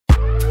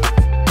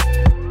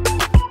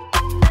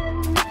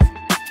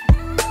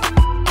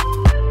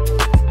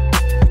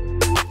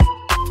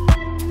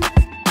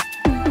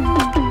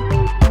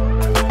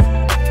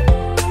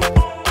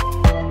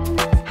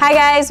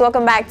guys,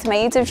 welcome back to my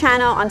YouTube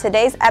channel. On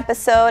today's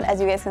episode, as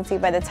you guys can see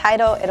by the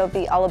title, it'll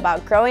be all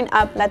about growing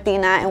up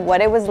Latina and what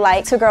it was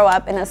like to grow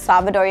up in a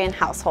Salvadorian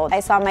household. I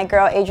saw my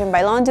girl Adrian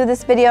Bailon do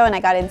this video and I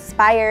got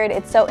inspired.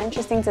 It's so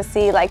interesting to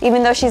see, like,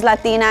 even though she's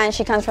Latina and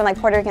she comes from like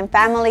Puerto Rican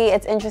family,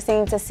 it's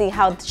interesting to see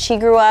how she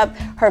grew up,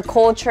 her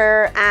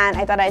culture, and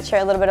I thought I'd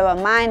share a little bit about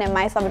mine and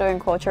my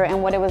Salvadorian culture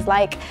and what it was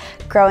like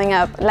growing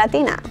up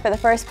Latina. For the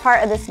first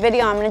part of this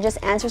video, I'm gonna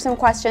just answer some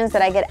questions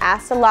that I get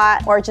asked a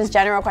lot, or just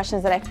general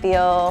questions that I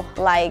feel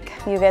like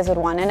you guys would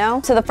want to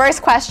know. So the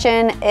first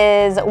question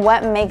is,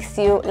 what makes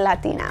you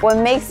Latina? What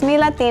makes me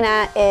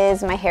Latina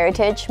is my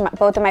heritage.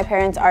 Both of my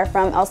parents are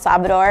from El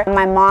Salvador.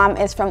 My mom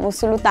is from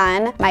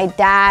Usulután.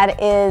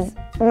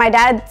 My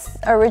dad's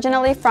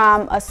originally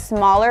from a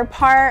smaller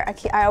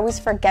part. I always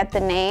forget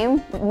the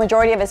name.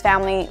 Majority of his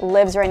family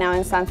lives right now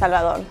in San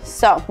Salvador.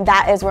 So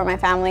that is where my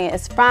family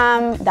is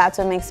from. That's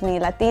what makes me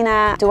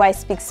Latina. Do I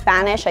speak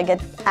Spanish? I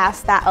get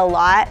asked that a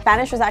lot.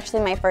 Spanish was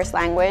actually my first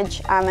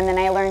language, and then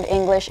I learned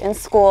English in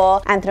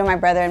school and through my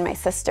brother and my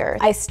sister.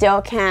 I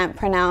still can't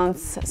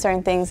pronounce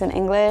certain things in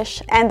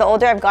English, and the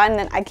older I've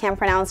gotten, I can't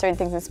pronounce certain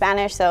things in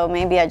Spanish, so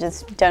maybe I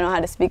just don't know how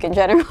to speak in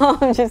general.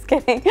 I'm just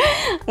kidding.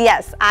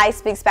 Yes, I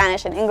speak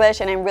Spanish and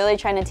English, and I'm really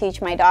trying to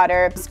teach my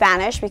daughter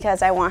Spanish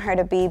because I want her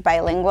to be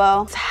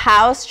bilingual.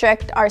 How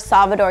strict are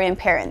Salvadorian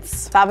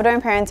parents?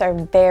 Salvadorian parents are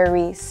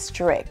very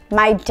strict.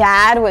 My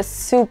dad was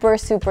super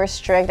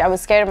strict. I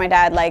was scared of my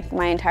dad like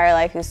my entire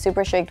life. He was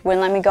super strict,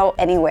 wouldn't let me go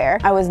anywhere.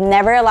 I was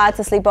never allowed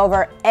to sleep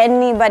over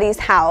anybody's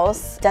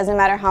house. Doesn't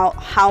matter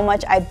how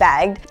much I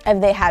begged. If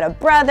they had a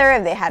brother,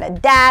 if they had a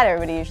dad,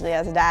 everybody usually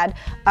has a dad,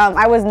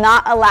 I was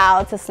not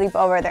allowed to sleep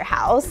over their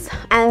house.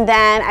 And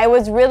then I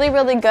was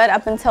really good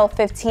up until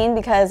 15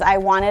 because I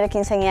wanted a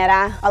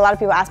quinceañera. A lot of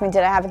people ask me,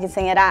 did I have a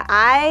quinceañera?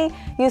 I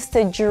used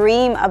to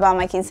dream about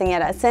my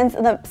quinceañera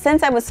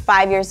since I was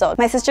 5 years old.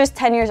 My sister's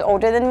 10 years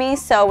older than me,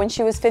 so when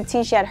she was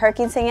 15, she had her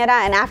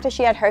quinceañera, and after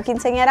she had her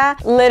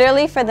quinceañera,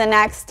 literally for the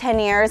next 10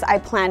 years, I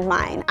planned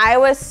mine. I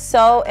was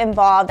so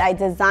involved. I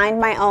designed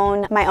my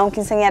own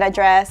quinceañera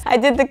dress. I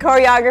did the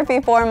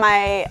choreography for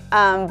my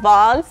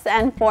vals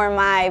and for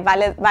my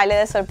baile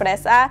de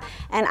sorpresa,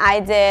 and I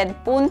did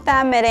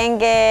punta,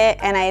 merengue,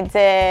 and I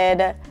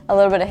did a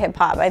little bit of hip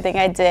hop. I think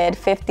I did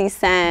 50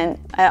 Cent,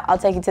 I'll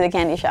Take You to the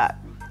Candy Shop.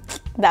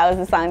 That was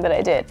the song that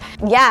I did.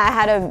 Yeah, I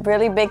had a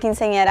really big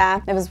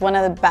quinceañera. It was one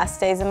of the best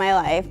days of my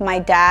life. My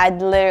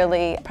dad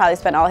literally probably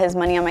spent all his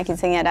money on my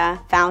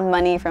quinceañera, found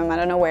money from I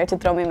don't know where to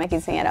throw me my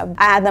quinceañera.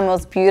 I had the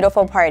most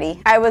beautiful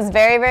party. I was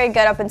very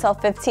good up until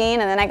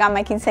 15, and then I got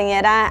my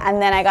quinceañera,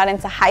 and then I got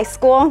into high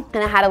school,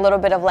 and I had a little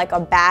bit of like a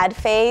bad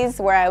phase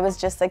where I was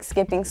just like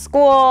skipping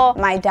school.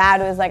 My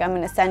dad was like, I'm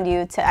gonna send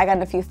you to, I got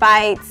in a few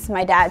fights.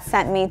 My dad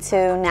sent me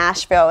to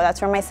Nashville.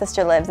 That's where my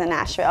sister lives, in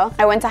Nashville.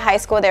 I went to high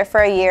school there for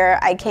a year.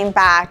 I came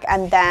back,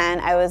 and then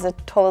I was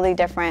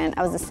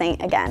a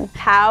saint again.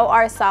 How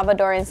are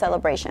Salvadorian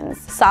celebrations?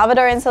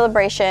 Salvadorian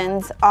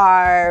celebrations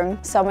are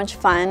so much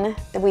fun.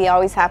 We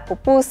always have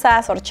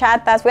pupusas,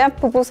 horchatas. We have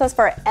pupusas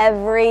for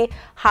every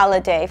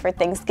holiday, for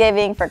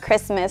Thanksgiving, for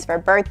Christmas, for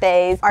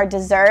birthdays. Our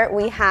dessert,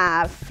 we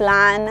have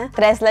flan,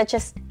 tres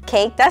leches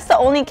cake. That's the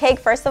only cake,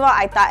 first of all,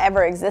 I thought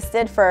ever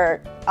existed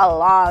for a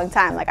long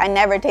time. Like, I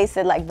never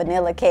tasted like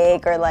vanilla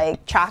cake or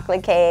like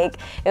chocolate cake.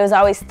 It was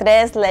always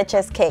tres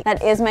leches cake.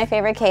 That is my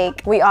favorite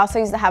cake. We also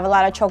used to have a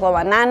lot of choco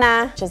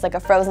banana, which is like a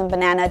frozen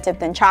banana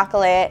dipped in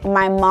chocolate.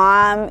 My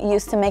mom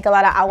used to make a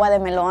lot of agua de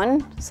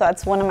melon, so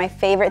that's one of my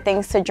favorite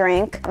things to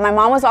drink. My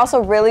mom was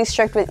also really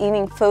strict with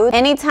eating food.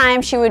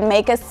 Anytime she would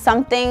make us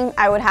something,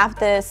 I would have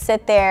to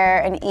sit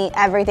there and eat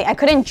everything. I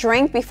couldn't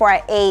drink before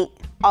I ate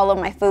all of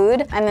my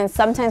food, and then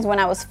sometimes when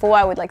I was full,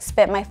 I would like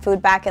spit my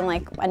food back in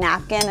like a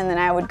napkin, and then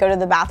I would go to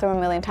the bathroom a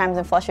million times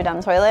and flush it down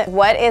the toilet.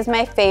 What is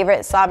my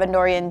favorite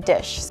Salvadorian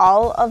dish?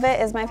 All of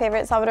it is my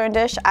favorite Salvadorian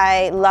dish.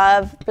 I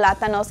love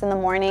plátanos in the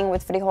morning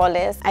with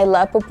frijoles. I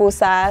love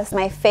pupusas.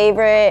 My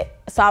favorite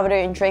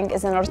Salvadorian drink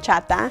is an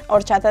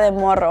horchata de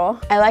morro.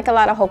 I like a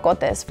lot of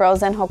jocotes,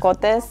 frozen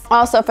jocotes.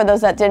 Also, for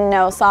those that didn't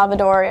know,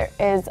 Salvador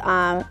is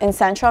in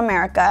Central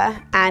America,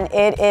 and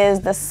it is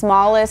the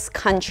smallest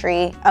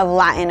country of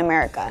Latin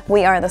America.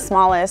 We are the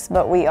smallest,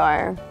 but we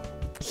are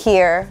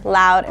here,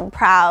 loud and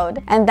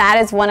proud. And that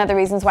is one of the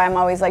reasons why I'm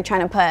always like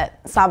trying to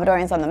put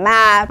Salvadorians on the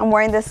map. I'm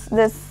wearing this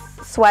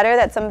sweater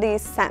that somebody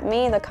sent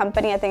me. The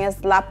company, I think,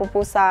 is La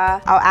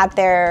Pupusa. I'll add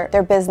their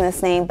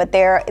business name, but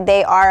they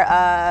are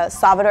a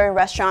Salvadorian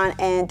restaurant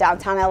in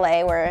downtown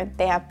LA where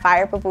they have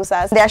fire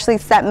pupusas. They actually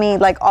sent me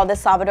like all the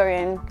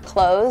Salvadorian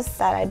clothes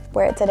that I'd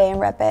wear it today and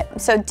rep it.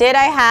 So did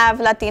I have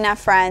Latina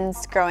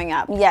friends growing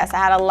up? Yes, I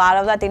had a lot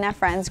of Latina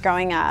friends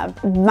growing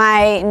up.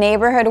 My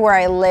neighborhood where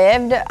I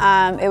lived,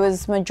 it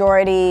was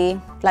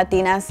majority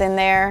Latinas in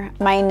there.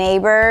 My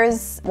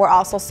neighbors were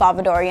also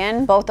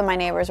Salvadorian. Both of my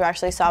neighbors were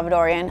actually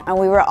Salvadorian, and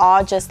we were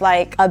all just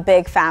like a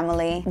big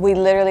family. We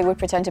literally would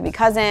pretend to be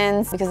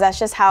cousins because that's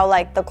just how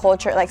like the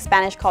culture, like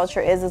Spanish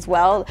culture is as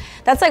well.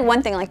 That's like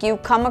one thing, like you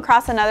come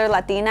across another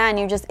Latina and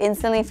you just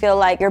instantly feel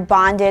like you're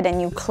bonded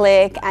and you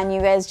click and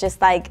you guys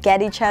just like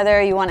get each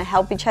other, you want to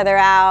help each other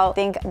out. I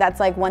think that's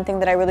like one thing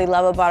that I really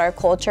love about our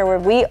culture, where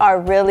we are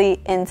really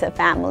into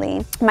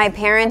family. My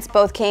parents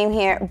both came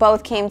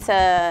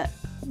to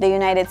the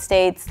United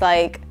States,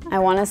 like I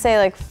want to say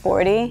like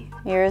 40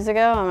 years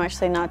ago. I'm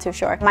actually not too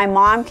sure. My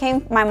mom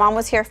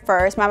was here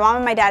first. My mom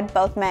and my dad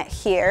both met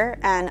here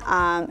and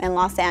in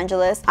Los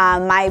Angeles.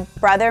 My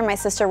brother and my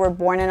sister were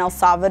born in El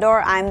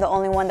Salvador. I'm the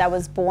only one that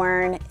was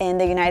born in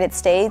the United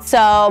States.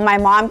 So my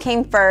mom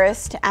came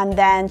first, and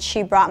then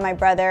she brought my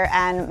brother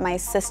and my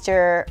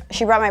sister.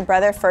 She brought my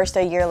brother first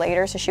a year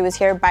later. So she was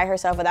here by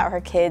herself without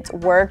her kids,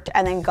 worked,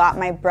 and then got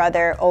my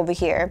brother over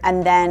here.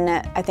 And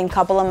then I think a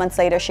couple of months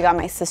later, she got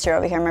my sister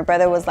over here. My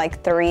brother was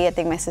like 3. I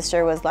think my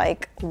sister was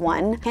like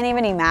 1. Can't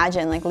even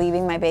imagine like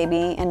leaving my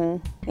baby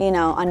in, you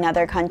know,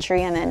 another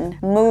country and then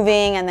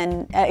moving and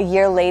then a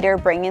year later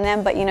bringing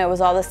them. But you know, it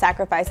was all the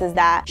sacrifices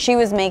that she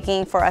was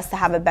making for us to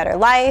have a better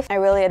life. I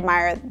really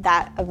admire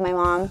that of my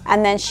mom.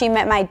 And then she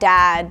met my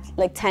dad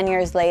like 10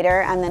 years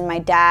later, and then my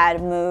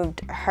dad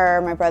moved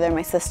her, my brother and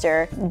my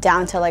sister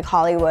down to like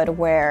Hollywood,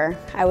 where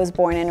I was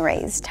born and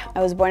raised.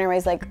 I was born and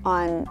raised like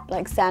on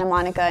like Santa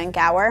Monica and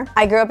Gower.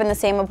 I grew up in the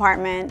same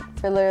apartment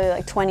for literally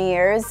like 20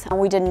 years, and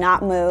we did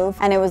not move,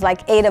 and it was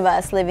like 8 of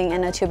us living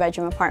in a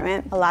 2-bedroom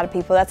apartment. A lot of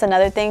people, that's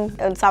another thing.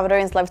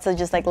 Salvadorians love to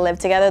just like live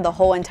together, the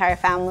whole entire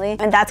family.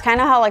 And that's kind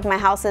of how like my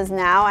house is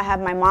now. I have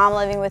my mom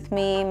living with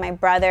me. My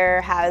brother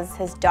has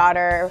his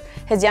daughter,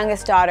 his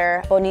youngest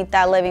daughter,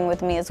 Bonita, living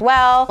with me as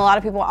well. A lot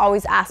of people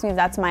always ask me if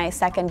that's my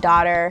second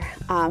daughter.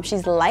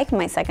 She's like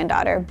my second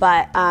daughter,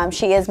 but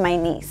she is my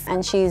niece,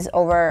 and she's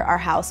over our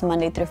house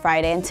Monday through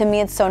Friday. And to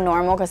me, it's so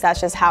normal because that's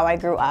just how I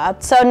grew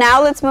up. So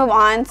now let's move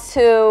on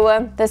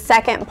to the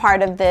second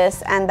part of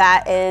this, and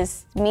that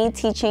is me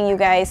teaching you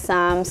guys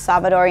some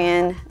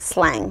Salvadorian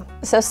slang.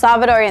 So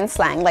Salvadorian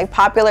slang, like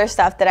popular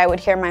stuff that I would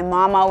hear my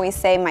mom always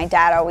say, my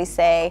dad always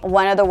say.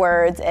 One of the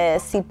words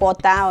is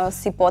cipota or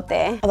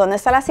cipote. ¿Dónde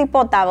está la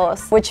cipota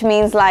vos? Which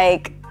means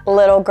like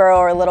little girl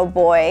or little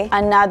boy.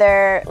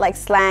 Another like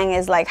slang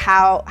is like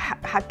how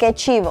que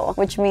chivo,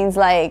 which means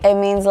like, it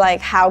means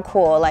like how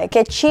cool, like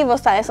que chivo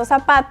están esos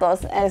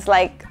zapatos. And it's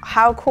like,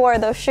 how cool are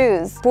those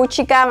shoes?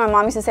 Puchica, my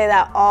mom used to say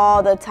that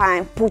all the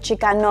time.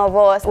 Puchica no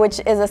vos, which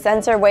is a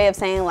censored way of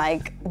saying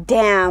like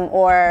damn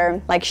or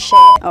like shit.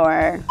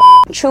 Or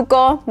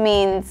chuco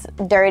means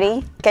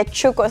dirty. Que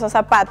chuco esos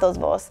zapatos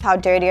vos. How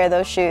dirty are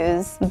those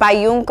shoes?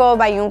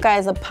 Bayunca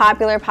is a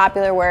popular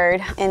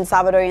word in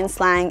Salvadorian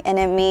slang, and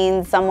it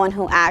means someone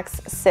who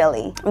acts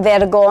silly.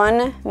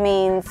 Vergón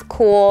means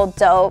cool,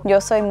 dope. Yo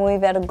soy muy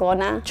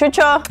vergona.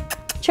 Chucho.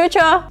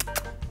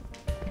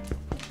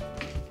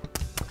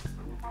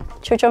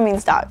 Chucho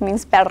means dog,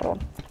 means perro.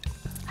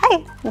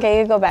 Hi. Okay,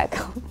 you go back,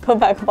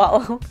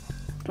 follow.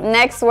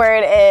 Next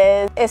word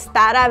is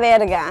estar a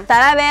verga.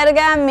 Estar a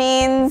verga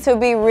means to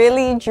be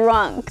really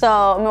drunk.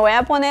 So, me voy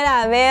a poner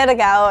a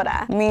verga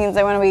ahora. Means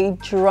I want to be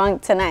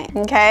drunk tonight,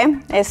 okay?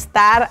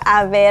 Estar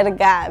a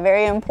verga,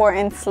 very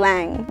important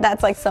slang.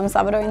 That's like some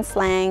Salvadorian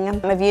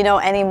slang. If you know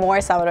any more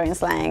Salvadorian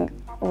slang,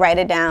 write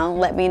it down,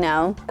 let me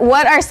know.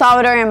 What are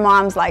Salvadorian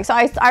moms like? So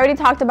I already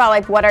talked about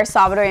like what are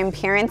Salvadorian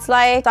parents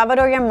like.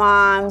 Salvadorian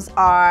moms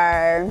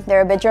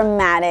they're a bit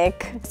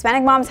dramatic.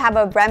 Hispanic moms have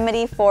a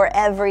remedy for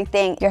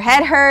everything. Your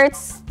head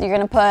hurts, you're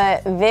gonna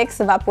put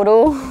Vicks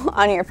Vaporub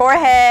on your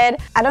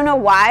forehead. I don't know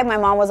why my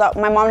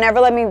mom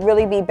never let me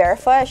really be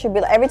barefoot. She'd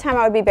be like, every time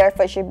I would be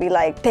barefoot, she'd be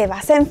like, te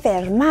vas a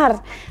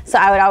enfermar. So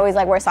I would always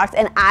like wear socks,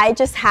 and I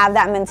just have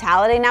that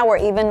mentality now where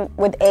even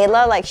with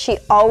Ayla, like she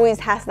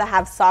always has to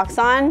have socks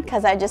on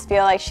because I just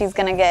feel like she's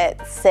gonna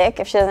get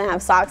sick if she doesn't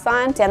have socks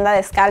on. Si anda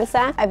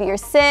descalza. If you're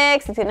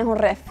sick, si tienes un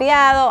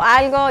resfriado,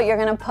 algo, you're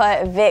gonna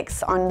put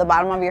Vicks on the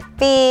bottom of your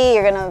feet.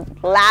 You're gonna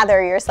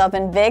lather yourself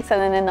in Vicks, and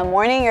then in the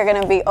morning, you're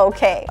gonna be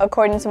okay,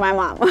 according to my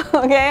mom,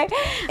 okay?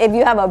 If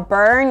you have a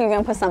burn, you're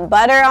gonna put some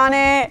butter on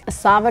it.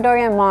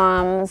 Salvadorian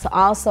moms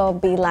also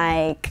be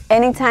like,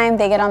 anytime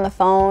they get on the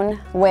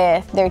phone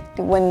when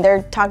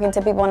they're talking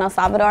to people in El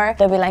Salvador,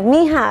 they'll be like,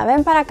 mija,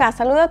 ven para acá,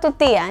 saluda a tu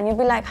tía. And you'll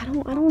be like, I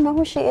don't know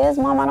who she is,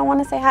 mom, I don't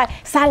want to say hi.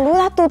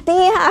 Saluda a tu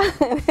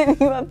tía. And then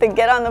you have to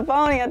get on the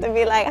phone, you have to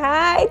be like,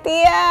 hi,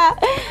 tia.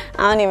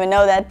 I don't even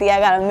know that tia. I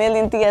got a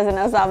million tias in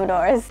El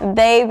Salvador.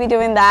 They be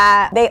doing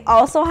that. They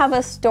also have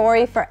a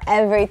story for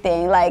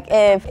everything. Like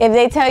if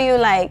they tell you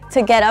like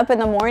to get up in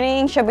the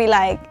morning, she'll be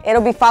like,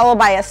 it'll be followed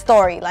by a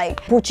story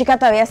like, puchica,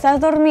 todavía estás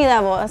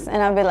dormida vos?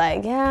 And I'll be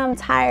like, yeah, I'm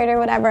tired or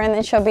whatever. And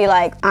then she'll be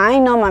like, ay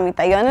no,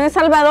 mamita, yo en El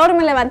Salvador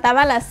me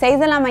levantaba a las 6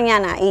 de la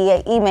mañana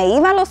y me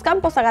iba a los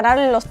campos a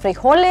agarrar los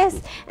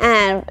frijoles.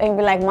 And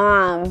be like,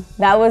 mom,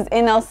 that was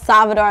in El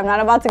Salvador. I'm not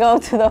about to go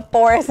to the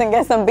forest and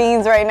get some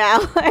beans right now.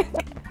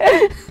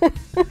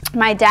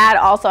 My dad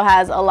also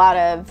has a lot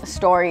of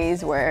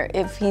stories where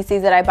if he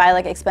sees that I buy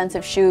like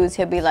expensive shoes,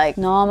 he'll be like,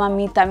 no,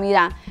 mamita,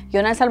 mira,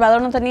 yo en El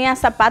Salvador no tenía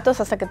zapatos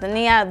hasta que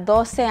tenía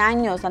 12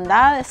 años,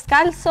 andaba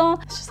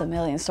descalzo. It's just a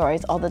million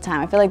stories all the time.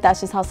 I feel like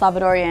that's just how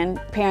Salvadorian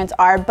parents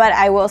are, but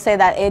I will say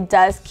that it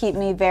does keep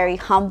me very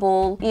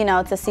humble, you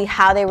know, to see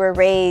how they were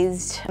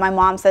raised. My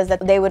mom says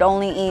that they would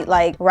only eat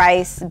like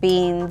rice,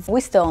 beans.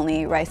 We still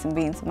only eat rice and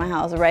beans in my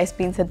house, rice,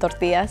 beans, and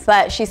tortillas.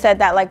 But she said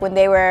that like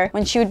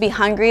when she would be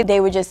hungry, they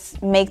would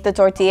just make the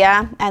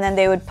tortilla and then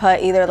they would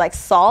put either like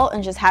salt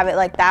and just have it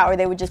like that, or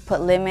they would just put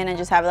lemon and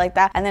just have it like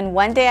that. And then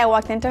one day I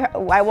walked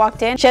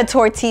in, she had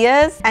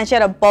tortillas and she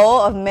had a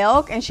bowl of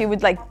milk and she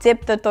would like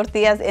dip the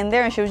tortillas in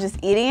there and she was just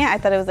eating it. I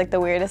thought it was like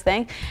the weirdest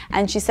thing.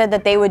 And she said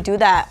that they would do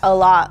that a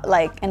lot,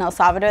 like in El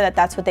Salvador,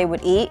 that's what they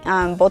would eat.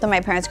 Both of my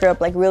parents grew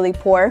up like really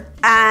poor.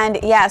 And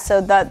yeah,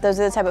 so those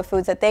are the type of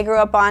foods that they grew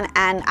up on,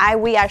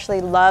 and we actually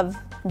love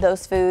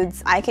those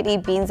foods. I could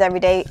eat beans every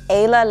day.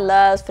 Ayla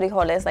loves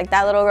frijoles. Like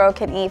that little girl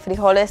can eat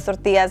frijoles,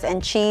 tortillas,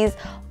 and cheese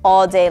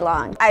all day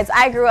long. As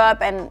I grew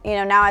up, and you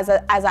know, now as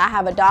I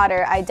have a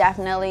daughter, I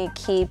definitely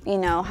keep, you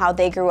know, how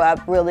they grew up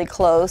really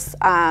close,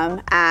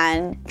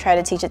 and try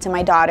to teach it to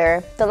my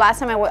daughter. The last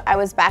time I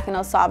was back in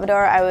El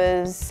Salvador, I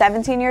was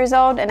 17 years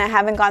old, and I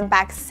haven't gone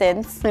back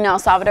since. You know, El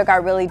Salvador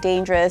got really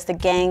dangerous. The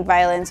gang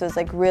violence was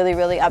like really,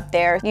 really up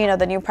there. You know,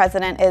 the new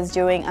president is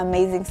doing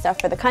amazing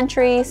stuff for the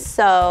country,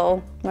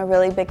 so I'm a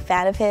really big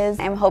fan of his.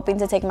 I'm hoping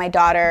to take my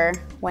daughter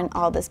when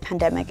all this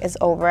pandemic is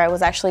over. I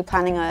was actually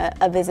planning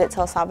a visit to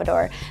El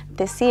Salvador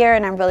this year,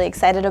 and I'm really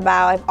excited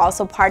about. I've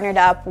also partnered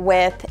up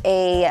with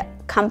a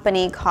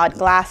company called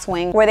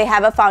Glasswing, where they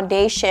have a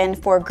foundation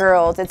for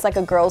girls. It's like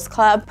a girls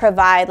club,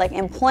 provide like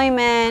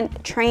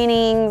employment,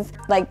 trainings,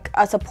 like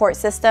a support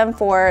system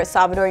for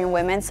Salvadorian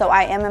women. So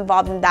I am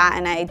involved in that,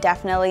 and I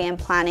definitely am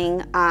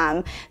planning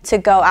to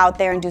go out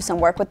there and do some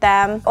work with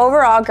them.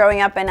 Overall,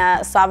 growing up in a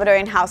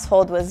Salvadorian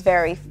household was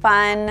very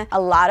fun. A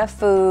lot of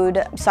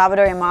food.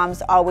 Salvadorian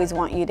moms always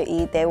want you to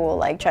eat. They will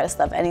like try to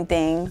stuff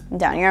anything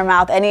down your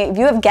mouth. If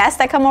you have guests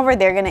that come over,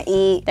 they're gonna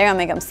eat. They're gonna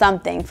make them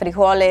something.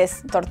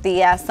 Frijoles,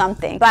 tortillas,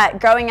 something. But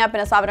growing up in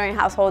a Salvadorian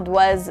household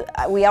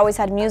we always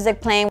had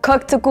music playing,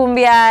 cooked to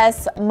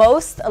cumbias.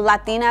 Most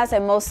Latinas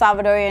and most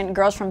Salvadorian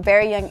girls from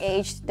very young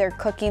age, they're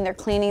cooking, they're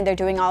cleaning, they're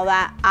doing all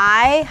that.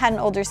 I had an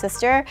older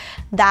sister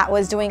that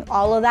was doing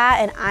all of that,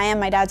 and I am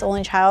my dad's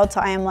only child,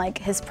 so I am like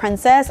his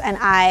princess, and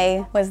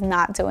I was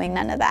not doing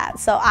none of that.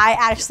 So I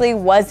actually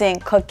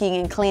wasn't cooking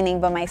and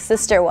cleaning, but my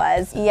sister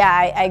was. Yeah,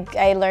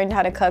 I learned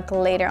how to cook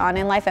later on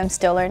in life. I'm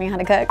still learning how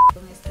to cook.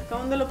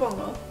 ¿Dónde lo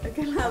pongo? ¿De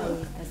qué lado?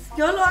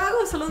 Yo lo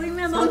hago, solo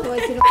dime a dónde.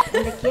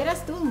 Donde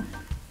quieras tú.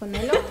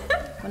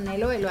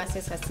 Ponelo y lo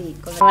haces así.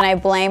 When I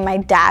blame my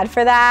dad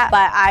for that,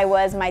 but I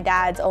was my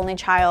dad's only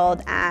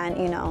child, and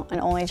you know, an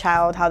only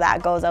child, how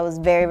that goes. I was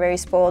very, very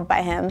spoiled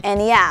by him.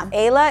 And yeah,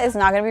 Ayla is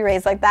not gonna be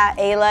raised like that.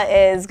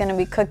 Ayla is gonna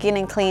be cooking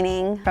and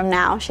cleaning from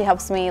now. She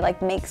helps me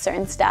like make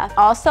certain stuff.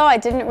 Also, I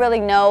didn't really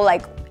know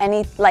like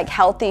any like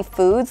healthy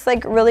foods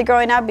like really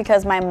growing up,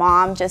 because my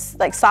mom just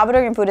like,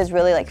 Salvadorian food is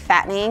really like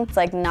fattening. It's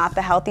like not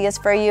the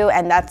healthiest for you,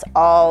 and that's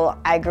all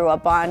I grew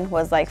up on,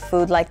 was like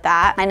food like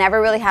that. I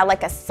never really had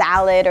like a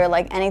salad or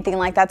like anything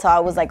like that till I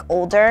was like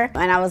older,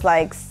 and I was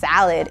like,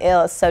 salad,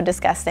 ew, it's so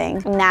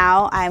disgusting.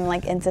 Now I'm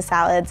like into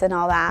salads and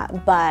all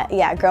that, but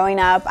yeah, growing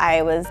up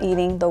I was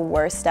eating the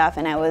worst stuff,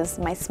 and I was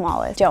my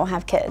smallest. Don't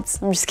have kids,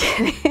 I'm just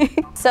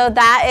kidding. So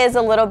that is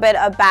a little bit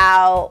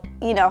about,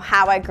 you know,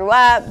 how I grew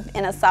up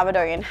in a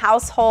Salvadorian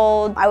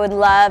household. I would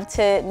love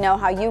to know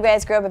how you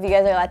guys grew up. If you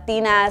guys are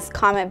Latinas,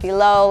 comment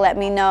below. Let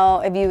me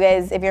know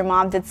if your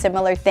mom did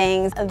similar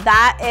things.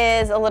 That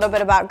is a little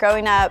bit about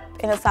growing up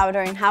in a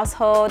Salvadorian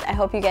household. I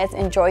hope you guys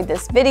enjoyed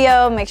this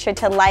video. Make sure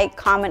to like,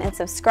 comment, and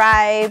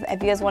subscribe.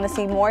 If you guys want to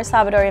see more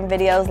Salvadorian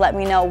videos, let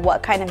me know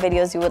what kind of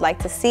videos you would like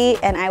to see,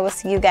 and I will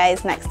see you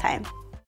guys next time.